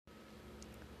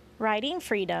Writing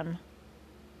Freedom,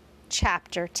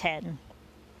 Chapter 10.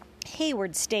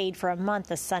 Hayward stayed for a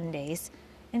month of Sundays,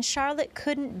 and Charlotte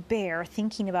couldn't bear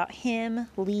thinking about him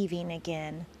leaving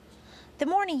again. The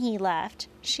morning he left,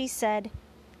 she said,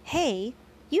 "Hey,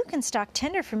 you can stock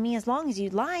tender for me as long as you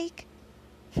like."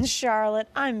 "Charlotte,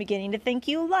 I'm beginning to think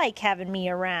you like having me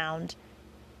around,"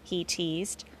 he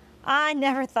teased. "I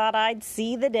never thought I'd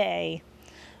see the day.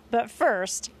 But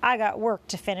first, I got work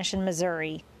to finish in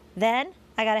Missouri. Then,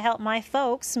 I got to help my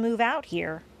folks move out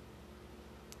here."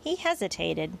 He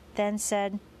hesitated, then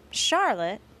said,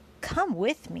 "Charlotte, come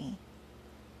with me."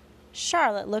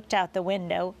 Charlotte looked out the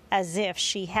window as if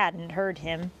she hadn't heard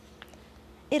him.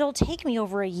 "It'll take me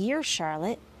over a year,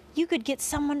 Charlotte. You could get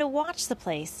someone to watch the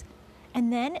place,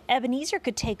 and then Ebenezer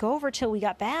could take over till we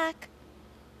got back.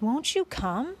 Won't you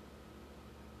come?"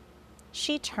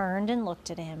 She turned and looked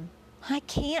at him. "I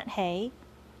can't, Hay.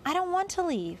 I don't want to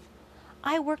leave.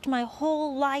 I worked my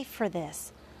whole life for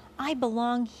this. I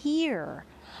belong here.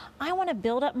 I want to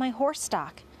build up my horse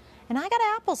stock, and I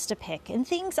got apples to pick and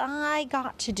things I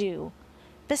got to do.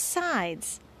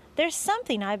 Besides, there's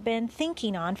something I've been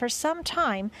thinking on for some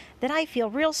time that I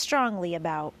feel real strongly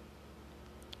about."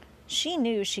 She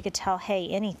knew she could tell Hay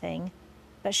anything,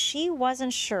 but she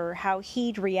wasn't sure how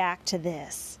he'd react to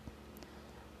this.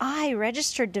 "I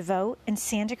registered to vote in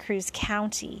Santa Cruz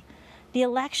County. The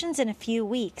election's in a few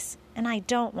weeks, and I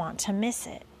don't want to miss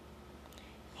it."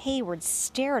 Hayward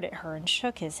stared at her and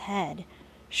shook his head.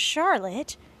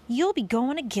 "Charlotte, you'll be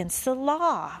going against the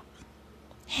law."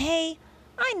 "Hey,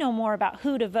 I know more about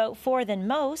who to vote for than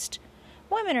most.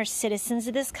 Women are citizens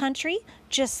of this country,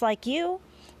 just like you.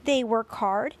 They work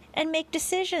hard and make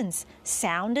decisions,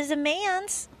 sound as a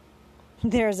man's."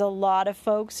 "There's a lot of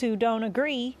folks who don't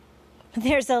agree."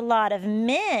 "There's a lot of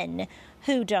men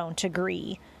who don't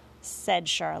agree," said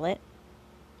Charlotte.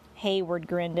 Hayward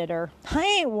grinned at her. "I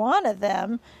ain't one of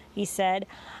them," he said.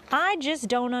 "I just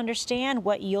don't understand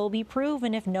what you'll be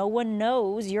proving if no one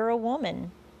knows you're a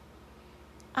woman."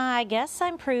 "I guess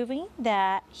I'm proving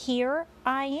that here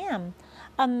I am,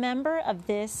 a member of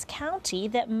this county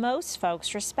that most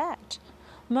folks respect.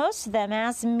 Most of them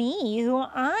ask me who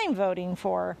I'm voting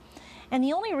for. And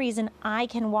the only reason I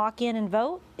can walk in and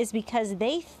vote is because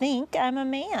they think I'm a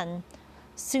man.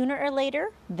 Sooner or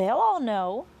later, they'll all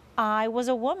know I was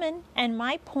a woman, and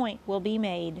my point will be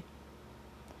made."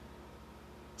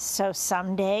 "So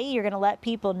someday you're going to let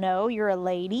people know you're a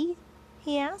lady?"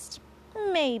 he asked.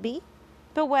 "Maybe.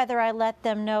 But whether I let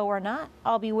them know or not,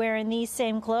 I'll be wearing these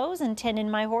same clothes and tending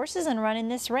my horses and running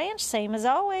this ranch same as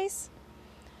always."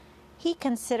 He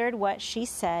considered what she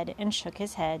said and shook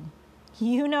his head.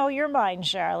 "You know your mind,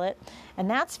 Charlotte,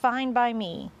 and that's fine by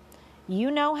me.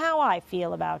 You know how I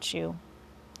feel about you."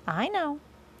 "I know."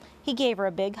 He gave her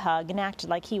a big hug and acted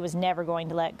like he was never going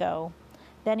to let go.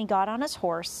 Then he got on his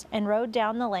horse and rode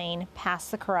down the lane past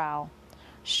the corral.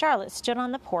 Charlotte stood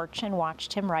on the porch and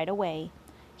watched him ride away.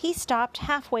 He stopped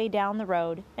halfway down the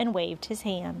road and waved his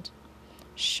hand.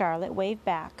 Charlotte waved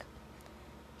back.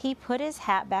 He put his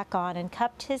hat back on and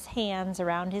cupped his hands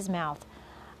around his mouth.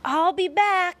 "I'll be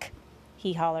back,"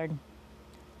 he hollered.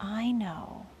 "I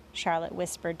know," Charlotte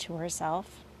whispered to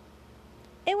herself.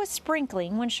 It was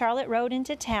sprinkling when Charlotte rode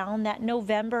into town that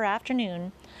November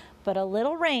afternoon, but a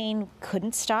little rain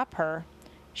couldn't stop her.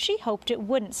 She hoped it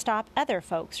wouldn't stop other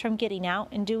folks from getting out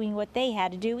and doing what they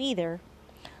had to do either.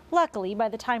 Luckily, by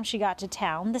the time she got to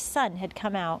town, the sun had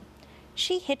come out.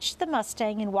 She hitched the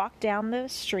Mustang and walked down the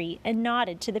street and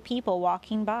nodded to the people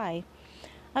walking by.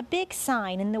 A big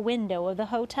sign in the window of the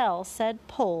hotel said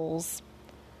 "Polls."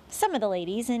 Some of the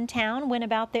ladies in town went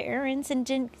about their errands and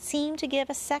didn't seem to give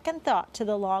a second thought to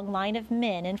the long line of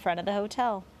men in front of the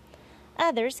hotel.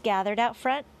 Others gathered out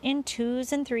front in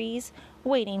twos and threes,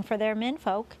 waiting for their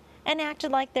menfolk, and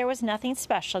acted like there was nothing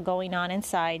special going on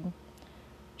inside.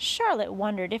 Charlotte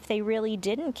wondered if they really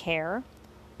didn't care,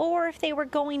 or if they were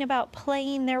going about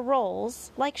playing their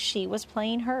roles like she was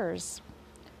playing hers.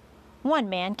 One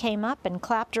man came up and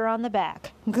clapped her on the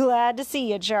back. "Glad to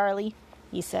see you, Charlie,"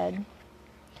 he said.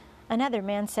 Another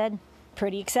man said,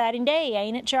 "Pretty exciting day,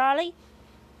 ain't it, Charlie?"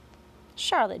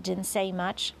 Charlotte didn't say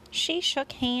much. She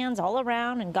shook hands all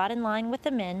around and got in line with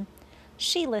the men.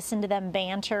 She listened to them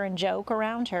banter and joke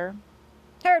around her.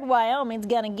 "Heard Wyoming's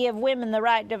gonna give women the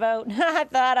right to vote. I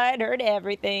thought I'd heard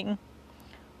everything.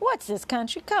 What's this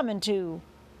country coming to?"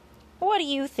 "What do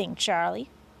you think, Charlie?"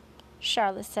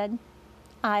 Charlotte said,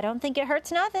 "I don't think it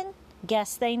hurts nothing.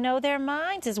 Guess they know their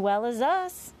minds as well as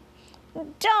us."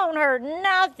 "Don't hurt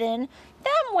nothing.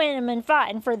 Them women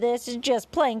fighting for this is just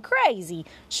plain crazy,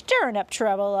 stirring up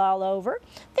trouble all over.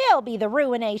 They'll be the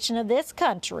ruination of this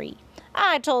country.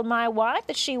 I told my wife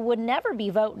that she would never be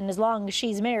voting as long as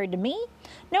she's married to me,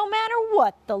 no matter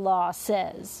what the law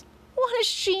says. What does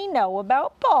she know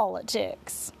about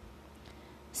politics?"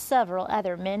 Several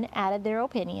other men added their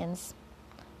opinions.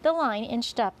 The line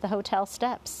inched up the hotel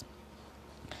steps.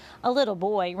 A little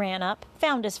boy ran up,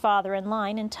 found his father in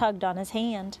line, and tugged on his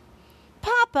hand.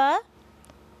 "Papa!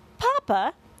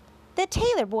 Papa! The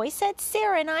Taylor boy said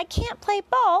Sarah and I can't play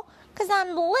ball 'cause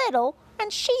I'm little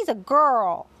and she's a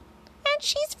girl. And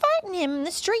she's fighting him in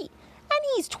the street, and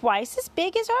he's twice as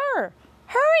big as her.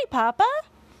 Hurry, Papa!"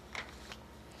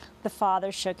 The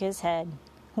father shook his head.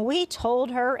 "We told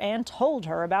her and told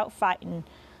her about fighting.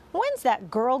 When's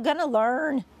that girl gonna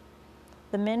learn?"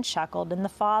 The men chuckled, and the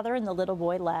father and the little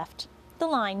boy left. The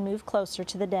line moved closer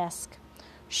to the desk.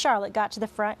 Charlotte got to the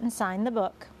front and signed the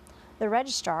book. The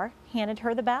registrar handed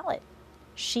her the ballot.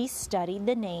 She studied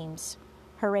the names.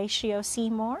 Horatio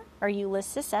Seymour or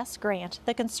Ulysses S. Grant,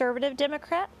 the conservative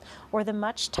Democrat, or the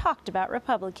much-talked-about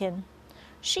Republican.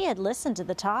 She had listened to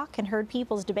the talk and heard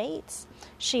people's debates.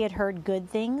 She had heard good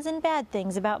things and bad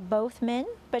things about both men,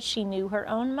 but she knew her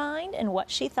own mind and what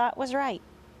she thought was right.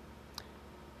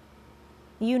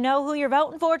 "You know who you're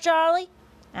voting for, Charlie?"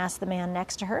 asked the man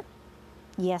next to her.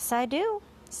 "Yes, I do,"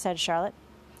 said Charlotte.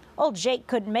 "Old Jake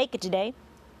couldn't make it today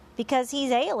because he's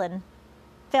ailing.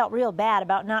 Felt real bad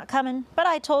about not coming, but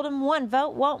I told him one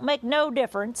vote won't make no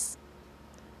difference."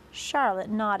 Charlotte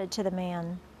nodded to the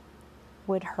man.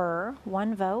 Would her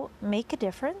one vote make a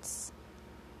difference?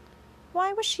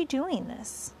 Why was she doing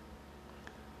this?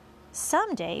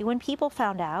 Someday, when people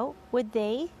found out, would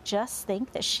they just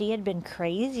think that she had been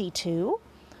crazy too?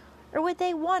 Or would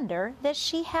they wonder that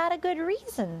she had a good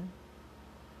reason?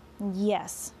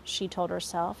 Yes, she told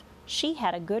herself, she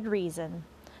had a good reason.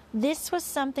 This was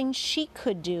something she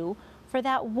could do for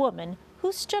that woman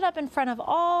who stood up in front of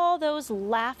all those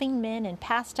laughing men and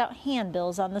passed out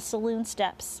handbills on the saloon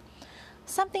steps.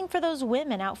 Something for those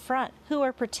women out front who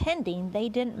were pretending they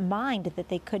didn't mind that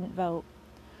they couldn't vote.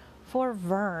 For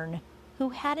Vern,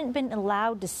 who hadn't been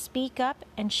allowed to speak up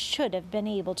and should have been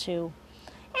able to.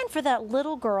 And for that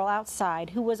little girl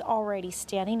outside who was already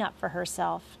standing up for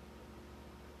herself.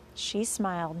 She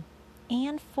smiled.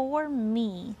 "And for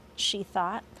me," she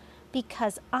thought,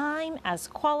 "because I'm as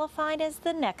qualified as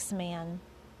the next man."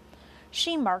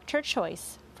 She marked her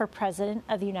choice for President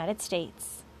of the United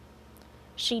States.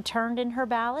 She turned in her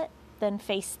ballot, then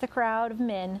faced the crowd of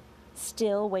men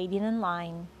still waiting in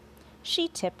line. She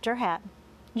tipped her hat.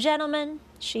 "Gentlemen,"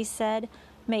 she said,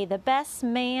 "may the best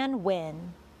man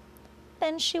win."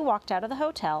 Then she walked out of the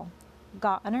hotel,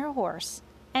 got on her horse,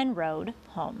 and rode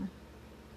home.